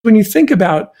When you think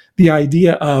about the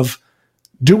idea of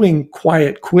doing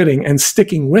quiet quitting and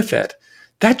sticking with it,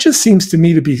 that just seems to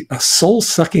me to be a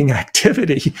soul-sucking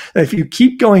activity. If you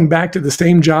keep going back to the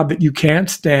same job that you can't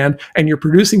stand and you're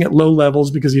producing at low levels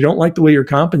because you don't like the way you're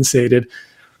compensated,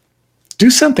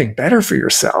 do something better for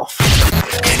yourself.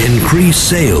 Increase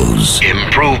sales,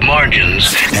 improve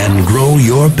margins, and grow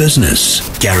your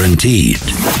business. Guaranteed.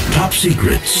 Top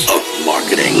secrets of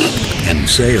marketing and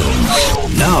sales.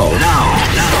 Now,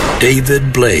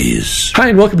 David Blaise. Hi,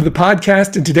 and welcome to the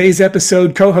podcast. In today's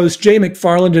episode, co-host Jay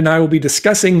McFarland and I will be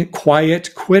discussing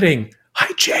quiet quitting.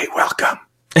 Hi, Jay. Welcome.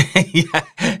 Yeah.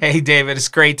 Hey, David, it's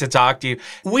great to talk to you.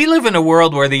 We live in a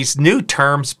world where these new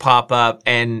terms pop up,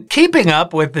 and keeping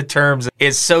up with the terms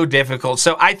is so difficult.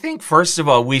 So I think, first of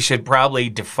all, we should probably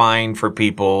define for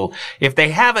people, if they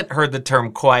haven't heard the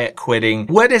term quiet quitting,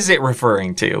 what is it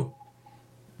referring to?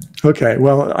 Okay,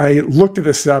 well, I looked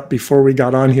this up before we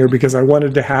got on here because I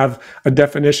wanted to have a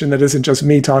definition that isn't just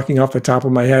me talking off the top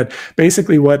of my head.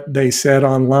 Basically, what they said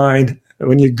online,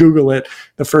 when you Google it,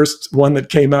 the first one that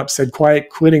came up said quiet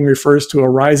quitting refers to a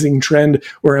rising trend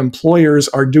where employers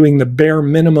are doing the bare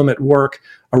minimum at work,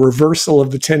 a reversal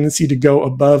of the tendency to go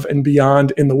above and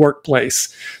beyond in the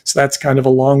workplace. So that's kind of a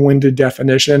long-winded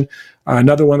definition.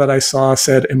 Another one that I saw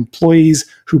said employees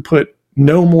who put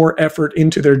no more effort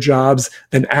into their jobs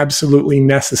than absolutely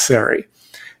necessary.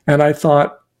 And I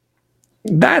thought,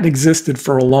 that existed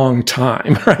for a long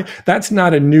time, right? That's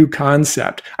not a new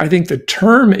concept. I think the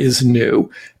term is new,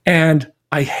 and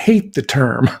I hate the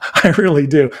term. I really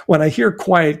do. When I hear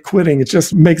quiet quitting, it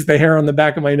just makes the hair on the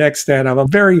back of my neck stand up.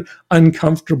 I'm very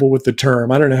uncomfortable with the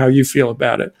term. I don't know how you feel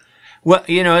about it. Well,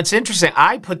 it's interesting.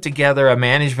 I put together a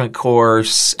management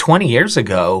course 20 years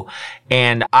ago,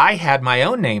 and I had my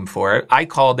own name for it. I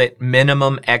called it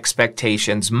Minimum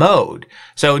Expectations Mode.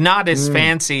 So not as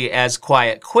fancy as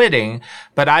quiet quitting,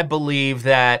 but I believe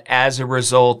that as a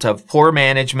result of poor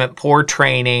management, poor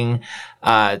training,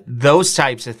 those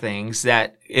types of things,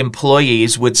 that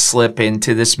employees would slip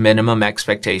into this minimum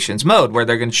expectations mode where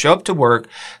they're going to show up to work,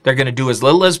 they're going to do as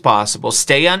little as possible,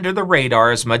 stay under the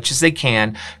radar as much as they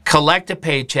can, collect a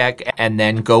paycheck, and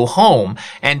then go home,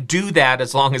 and do that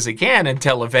as long as they can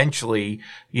until eventually,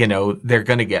 they're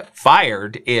going to get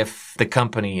fired if the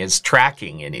company is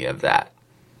tracking any of that.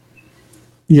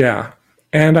 Yeah.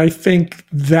 And I think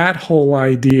that whole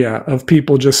idea of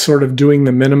people just sort of doing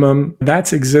the minimum,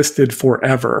 that's existed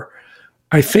forever.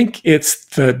 I think it's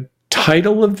the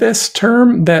title of this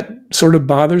term that sort of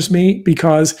bothers me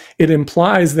because it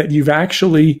implies that you've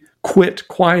actually quit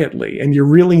quietly and you're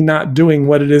really not doing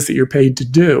what it is that you're paid to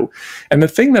do. And the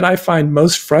thing that I find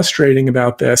most frustrating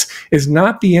about this is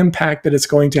not the impact that it's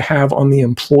going to have on the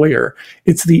employer.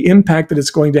 It's the impact that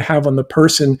it's going to have on the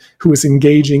person who is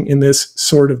engaging in this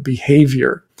sort of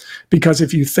behavior. Because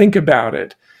if you think about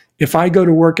it, if I go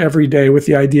to work every day with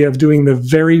the idea of doing the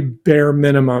very bare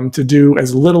minimum to do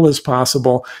as little as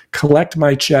possible, collect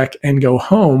my check, and go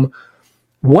home,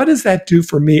 what does that do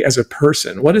for me as a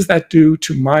person? What does that do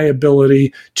to my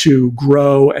ability to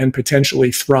grow and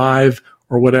potentially thrive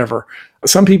or whatever?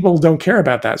 Some people don't care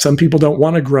about that. Some people don't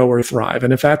want to grow or thrive.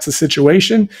 And if that's the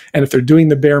situation, and if they're doing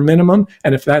the bare minimum,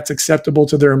 and if that's acceptable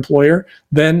to their employer,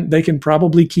 then they can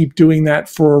probably keep doing that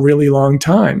for a really long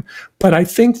time. But I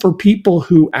think for people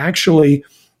who actually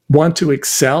want to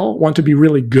excel, want to be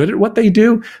really good at what they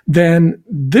do, then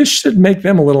this should make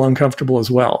them a little uncomfortable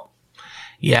as well.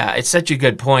 Yeah, it's such a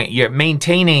good point. You're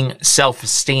maintaining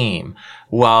self-esteem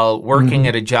while working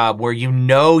at a job where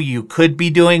you could be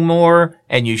doing more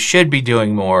and you should be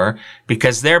doing more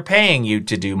because they're paying you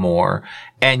to do more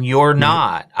and you're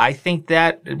not. I think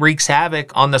that wreaks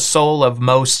havoc on the soul of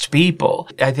most people.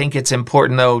 I think it's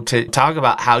important, though, to talk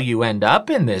about how you end up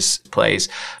in this place.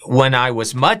 When I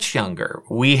was much younger,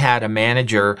 we had a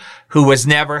manager who was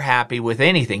never happy with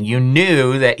anything. You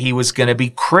knew that he was going to be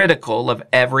critical of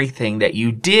everything that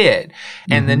you did.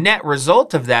 And the net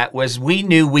result of that was we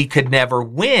knew we could never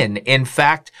win. In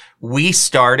fact, we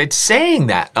started saying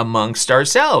that amongst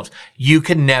ourselves. You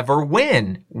can never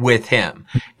win with him.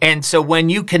 And so when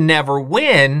you can never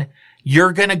win,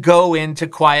 you're going to go into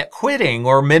quiet quitting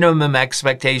or minimum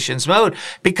expectations mode,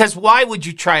 because why would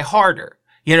you try harder?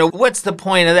 What's the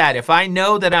point of that? If I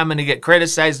know that I'm going to get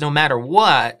criticized no matter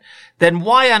what, then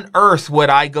why on earth would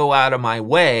I go out of my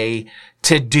way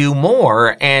to do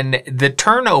more? And the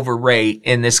turnover rate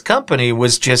in this company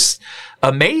was just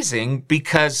amazing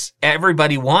because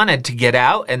everybody wanted to get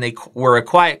out and they were a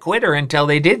quiet quitter until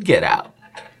they did get out.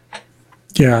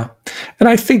 Yeah. And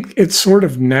I think it's sort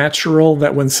of natural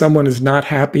that when someone is not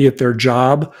happy at their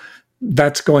job,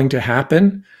 that's going to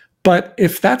happen. But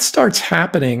if that starts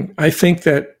happening, I think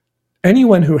that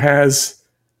anyone who has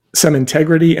some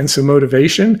integrity and some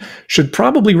motivation should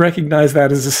probably recognize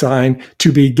that as a sign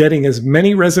to be getting as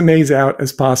many resumes out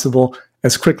as possible,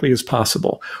 as quickly as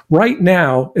possible. Right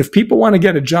now, if people want to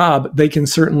get a job, they can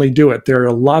certainly do it. There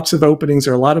are lots of openings.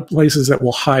 There are a lot of places that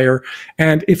will hire.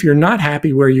 And if you're not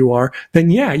happy where you are,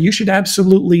 then yeah, you should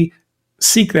absolutely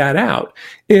seek that out.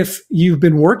 If you've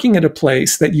been working at a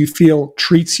place that you feel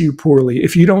treats you poorly,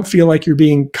 if you don't feel like you're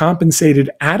being compensated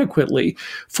adequately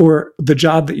for the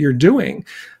job that you're doing,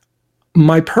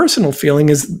 my personal feeling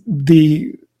is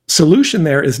the solution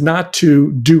there is not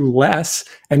to do less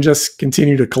and just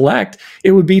continue to collect.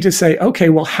 It would be to say, okay,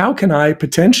 well, how can I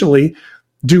potentially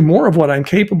do more of what I'm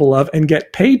capable of and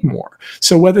get paid more?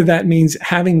 So whether that means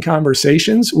having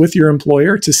conversations with your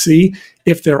employer to see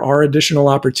if there are additional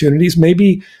opportunities,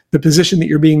 maybe the position that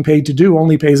you're being paid to do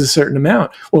only pays a certain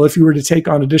amount. Well, if you were to take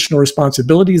on additional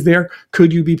responsibilities there,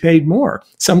 could you be paid more?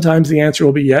 Sometimes the answer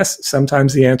will be yes.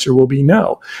 Sometimes the answer will be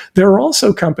no. There are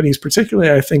also companies, particularly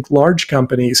I think large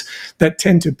companies, that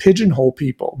tend to pigeonhole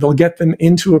people. They'll get them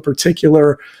into a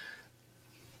particular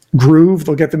groove,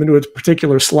 they'll get them into a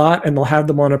particular slot, and they'll have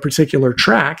them on a particular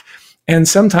track. And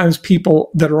sometimes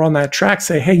people that are on that track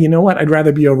say, hey, you know what? I'd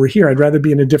rather be over here. I'd rather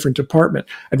be in a different department.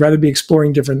 I'd rather be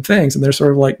exploring different things. And they're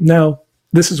sort of like, no,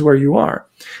 this is where you are.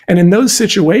 And in those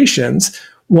situations,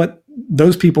 what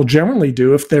those people generally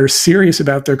do, if they're serious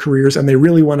about their careers and they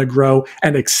really want to grow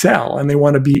and excel, and they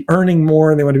want to be earning more,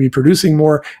 and they want to be producing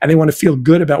more, and they want to feel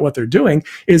good about what they're doing,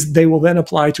 is they will then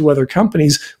apply to other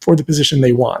companies for the position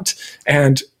they want.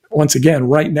 And once again,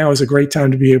 right now is a great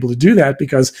time to be able to do that,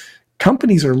 because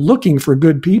companies are looking for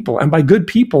good people. And by good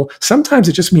people, sometimes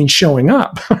it just means showing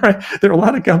up. Right? There are a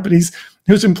lot of companies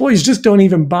whose employees just don't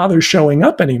even bother showing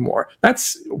up anymore.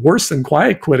 That's worse than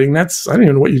quiet quitting. I don't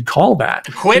even know what you'd call that.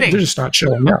 Quitting. They're just not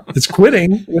showing up. It's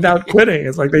quitting without quitting.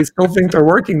 It's like they still think they're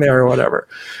working there or whatever,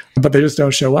 but they just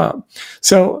don't show up.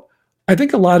 So I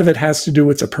think a lot of it has to do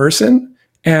with the person.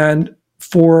 And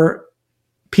for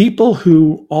people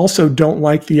who also don't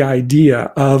like the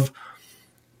idea of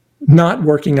not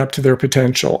working up to their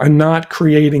potential and not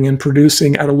creating and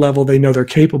producing at a level they know they're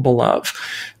capable of,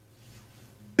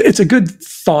 it's a good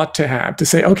thought to have, to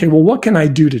say, okay, well, what can I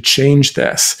do to change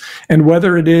this? And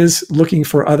whether it is looking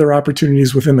for other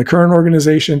opportunities within the current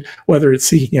organization, whether it's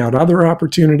seeking out other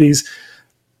opportunities,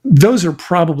 those are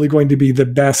probably going to be the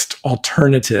best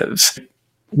alternatives.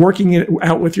 Working it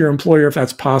out with your employer, if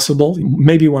that's possible,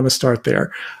 maybe you want to start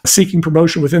there. Seeking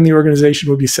promotion within the organization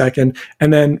would be second,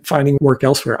 and then finding work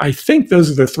elsewhere. I think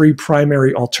those are the three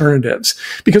primary alternatives.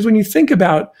 Because when you think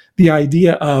about the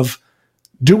idea of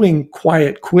doing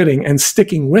quiet quitting and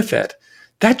sticking with it,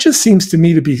 that just seems to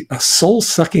me to be a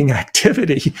soul-sucking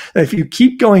activity. If you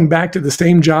keep going back to the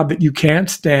same job that you can't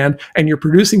stand and you're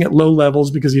producing at low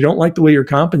levels because you don't like the way you're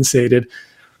compensated,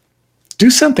 do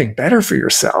something better for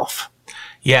yourself.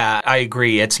 Yeah, I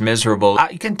agree. It's miserable.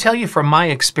 I can tell you from my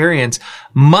experience,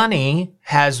 money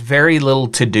has very little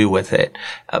to do with it.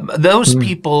 Those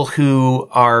people who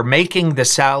are making the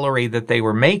salary that they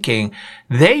were making,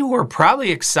 they were probably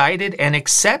excited and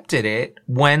accepted it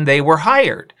when they were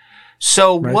hired.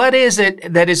 So what is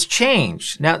it that has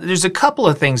changed? Now, there's a couple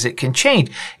of things that can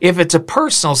change. If it's a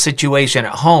personal situation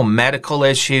at home, medical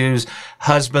issues,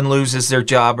 husband loses their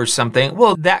job or something,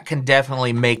 well, that can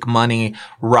definitely make money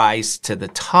rise to the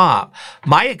top.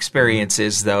 My experience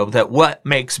is, though, that what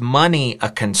makes money a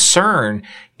concern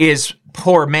is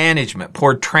poor management,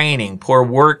 poor training, poor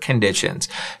work conditions.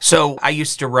 So I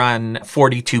used to run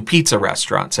 42 pizza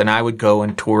restaurants, and I would go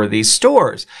and tour these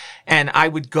stores. And I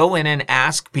would go in and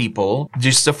ask people,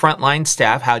 just the frontline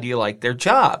staff, how do you like their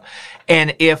job?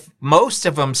 And if most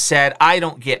of them said, I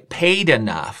don't get paid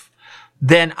enough,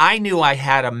 then I knew I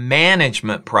had a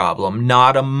management problem,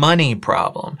 not a money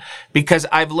problem. Because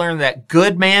I've learned that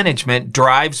good management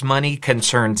drives money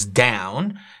concerns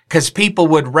down, because people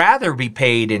would rather be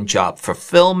paid in job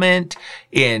fulfillment,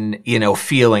 in,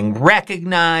 feeling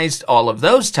recognized, all of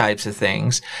those types of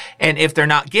things. And if they're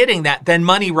not getting that, then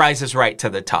money rises right to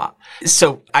the top.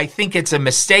 So I think it's a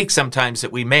mistake sometimes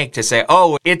that we make to say,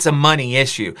 oh, it's a money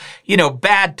issue.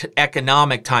 Bad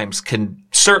economic times can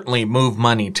certainly move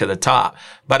money to the top.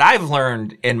 But I've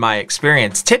learned in my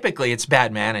experience, typically it's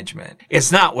bad management.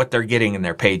 It's not what they're getting in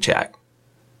their paycheck.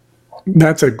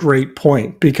 That's a great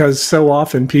point, because so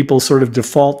often people sort of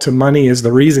default to money as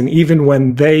the reason, even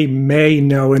when they may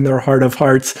know in their heart of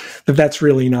hearts that that's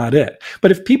really not it. But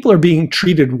if people are being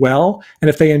treated well, and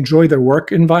if they enjoy their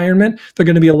work environment, they're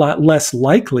going to be a lot less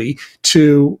likely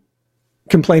to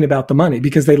complain about the money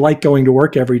because they like going to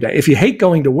work every day. If you hate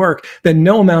going to work, then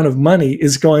no amount of money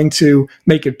is going to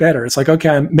make it better. It's like, okay,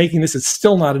 I'm making this. It's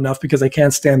still not enough because I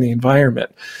can't stand the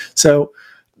environment. So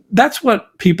that's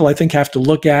what people, I think, have to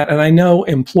look at. And I know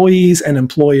employees and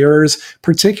employers,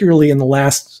 particularly in the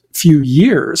last few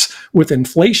years with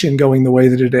inflation going the way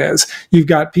that it is, you've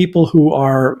got people who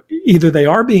are either they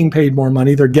are being paid more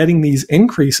money, they're getting these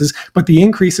increases, but the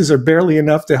increases are barely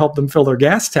enough to help them fill their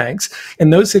gas tanks. In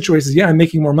those situations, yeah, I'm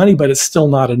making more money, but it's still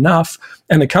not enough.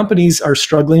 And the companies are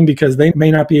struggling because they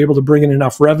may not be able to bring in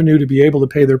enough revenue to be able to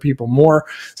pay their people more.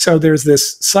 So there's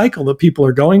this cycle that people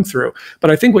are going through.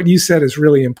 But I think what you said is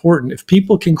really important. If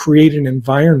people can create an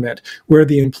environment where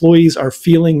the employees are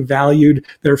feeling valued,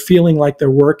 they're feeling like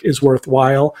their work is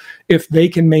worthwhile, if they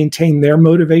can maintain their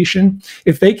motivation,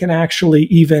 if they can actually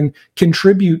even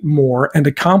contribute more and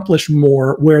accomplish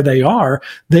more where they are,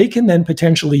 they can then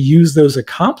potentially use those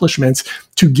accomplishments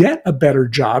to get a better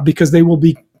job because they will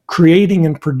be creating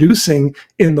and producing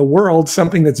in the world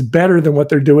something that's better than what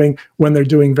they're doing when they're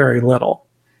doing very little.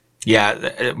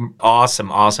 Yeah,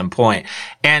 awesome point.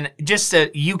 And just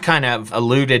you kind of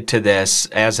alluded to this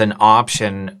as an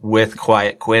option with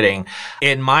quiet quitting.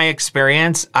 In my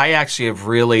experience, I actually have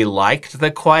really liked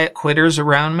the quiet quitters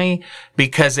around me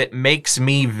because it makes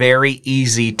me very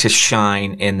easy to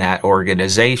shine in that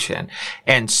organization.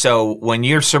 And so when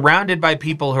you're surrounded by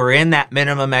people who are in that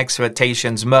minimum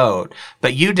expectations mode,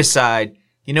 but you decide,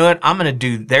 you know what, I'm going to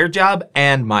do their job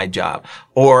and my job.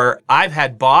 Or I've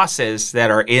had bosses that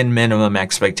are in minimum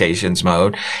expectations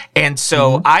mode. And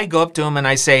so I go up to them and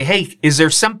I say, hey, is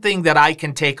there something that I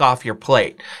can take off your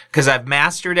plate? Because I've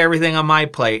mastered everything on my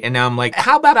plate. And now I'm like,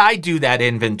 how about I do that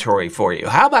inventory for you?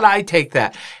 How about I take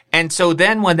that? And so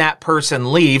then when that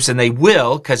person leaves, and they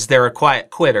will because they're a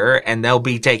quiet quitter and they'll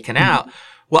be taken out,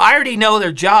 well, I already know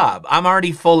their job. I'm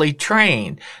already fully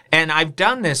trained. And I've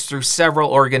done this through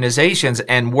several organizations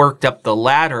and worked up the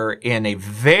ladder in a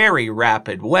very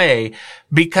rapid way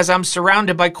because I'm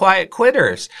surrounded by quiet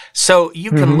quitters. So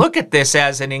you can look at this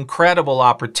as an incredible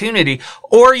opportunity,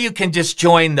 or you can just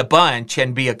join the bunch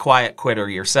and be a quiet quitter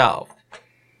yourself.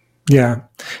 Yeah.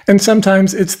 And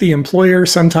sometimes it's the employer,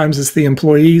 sometimes it's the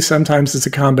employee, sometimes it's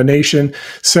a combination.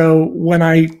 So when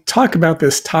I talk about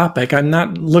this topic, I'm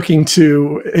not looking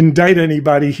to indict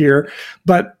anybody here,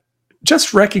 but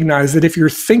just recognize that if you're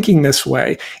thinking this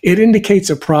way, it indicates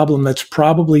a problem that's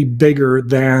probably bigger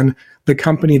than the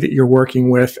company that you're working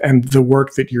with and the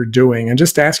work that you're doing. And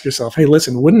just ask yourself, hey,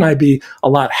 listen, wouldn't I be a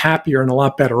lot happier and a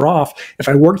lot better off if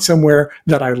I worked somewhere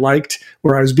that I liked,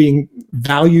 where I was being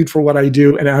valued for what I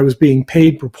do and I was being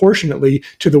paid proportionately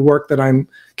to the work that I'm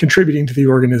contributing to the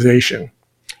organization?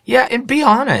 Yeah, and be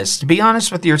honest. Be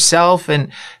honest with yourself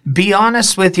and be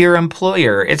honest with your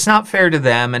employer. It's not fair to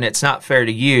them and it's not fair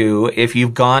to you if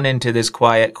you've gone into this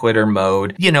quiet quitter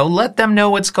mode. You know, let them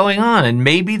know what's going on and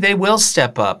maybe they will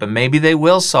step up and maybe they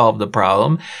will solve the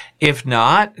problem. If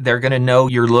not, they're going to know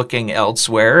you're looking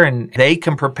elsewhere and they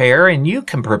can prepare and you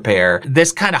can prepare.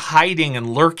 This kind of hiding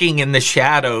and lurking in the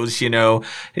shadows, you know,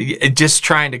 just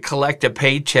trying to collect a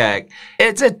paycheck.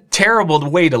 It's a terrible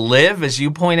way to live, as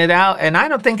you pointed out. And I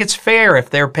don't think it's fair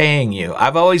if they're paying you.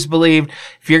 I've always believed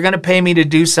if you're going to pay me to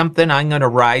do something, I'm going to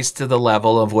rise to the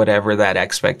level of whatever that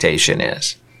expectation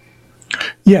is.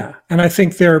 Yeah. And I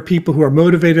think there are people who are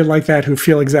motivated like that, who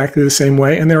feel exactly the same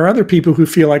way. And there are other people who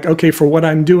feel like, okay, for what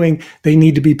I'm doing, they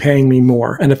need to be paying me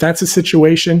more. And if that's a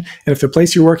situation, and if the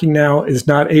place you're working now is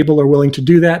not able or willing to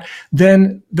do that,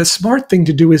 then the smart thing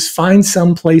to do is find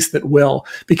some place that will,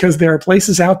 because there are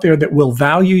places out there that will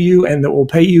value you and that will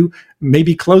pay you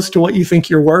maybe close to what you think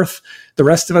you're worth. The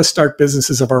rest of us start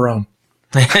businesses of our own.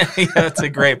 Yeah, that's a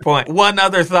great point. One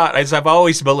other thought is I've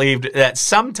always believed that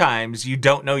sometimes you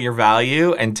don't know your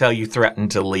value until you threaten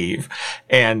to leave.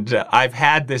 And I've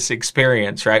had this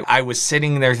experience, right? I was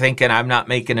sitting there thinking I'm not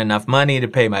making enough money to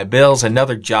pay my bills.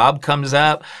 Another job comes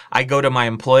up. I go to my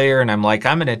employer and I'm like,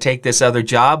 I'm going to take this other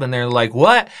job. And they're like,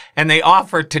 what? And they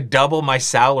offer to double my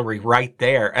salary right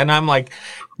there. And I'm like,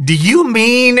 do you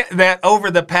mean that over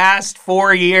the past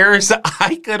 4 years,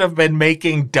 I could have been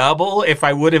making double if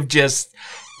I would have just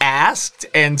asked?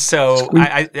 And so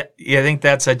I think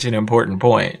that's such an important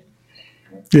point.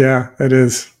 Yeah, it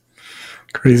is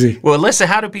crazy. Well, Alyssa,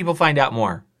 how do people find out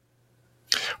more?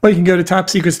 Well, you can go to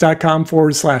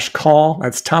topsecrets.com/call.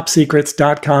 That's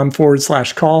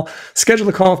topsecrets.com/call. Schedule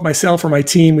a call with myself or my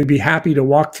team. We'd be happy to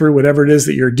walk through whatever it is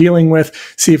that you're dealing with,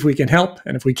 see if we can help.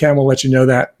 And if we can, we'll let you know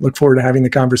that. Look forward to having the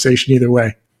conversation either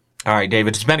way. All right,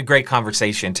 David, it's been a great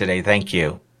conversation today. Thank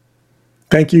you.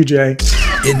 Thank you, Jay.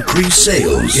 Increase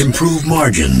sales, improve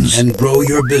margins, and grow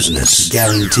your business.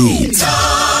 Guaranteed.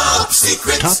 Top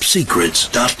Secrets.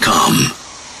 TopSecrets.com.